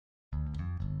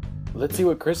Let's see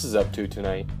what Chris is up to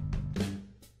tonight.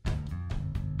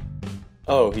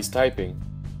 Oh, he's typing.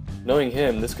 Knowing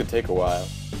him, this could take a while.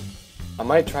 I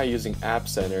might try using App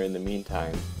Center in the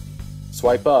meantime.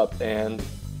 Swipe up and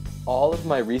all of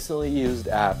my recently used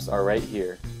apps are right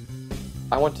here.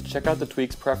 I want to check out the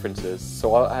tweaks preferences,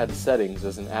 so I'll add settings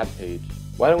as an app page.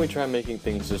 Why don't we try making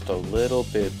things just a little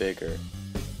bit bigger?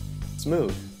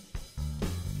 Smooth.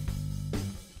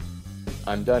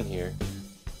 I'm done here.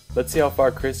 Let's see how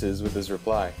far Chris is with his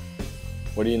reply.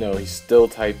 What do you know, he's still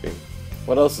typing.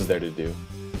 What else is there to do?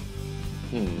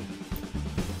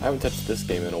 I haven't touched this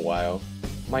game in a while.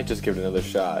 Might just give it another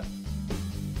shot.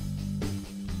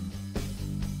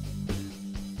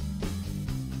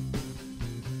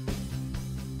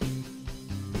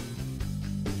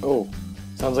 Oh,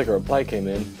 sounds like a reply came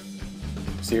in.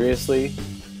 Seriously?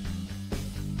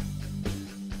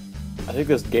 I think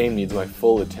this game needs my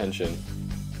full attention.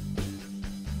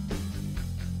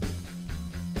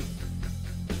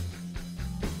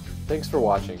 Thanks for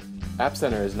watching. App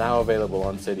Center is now available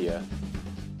on Cydia.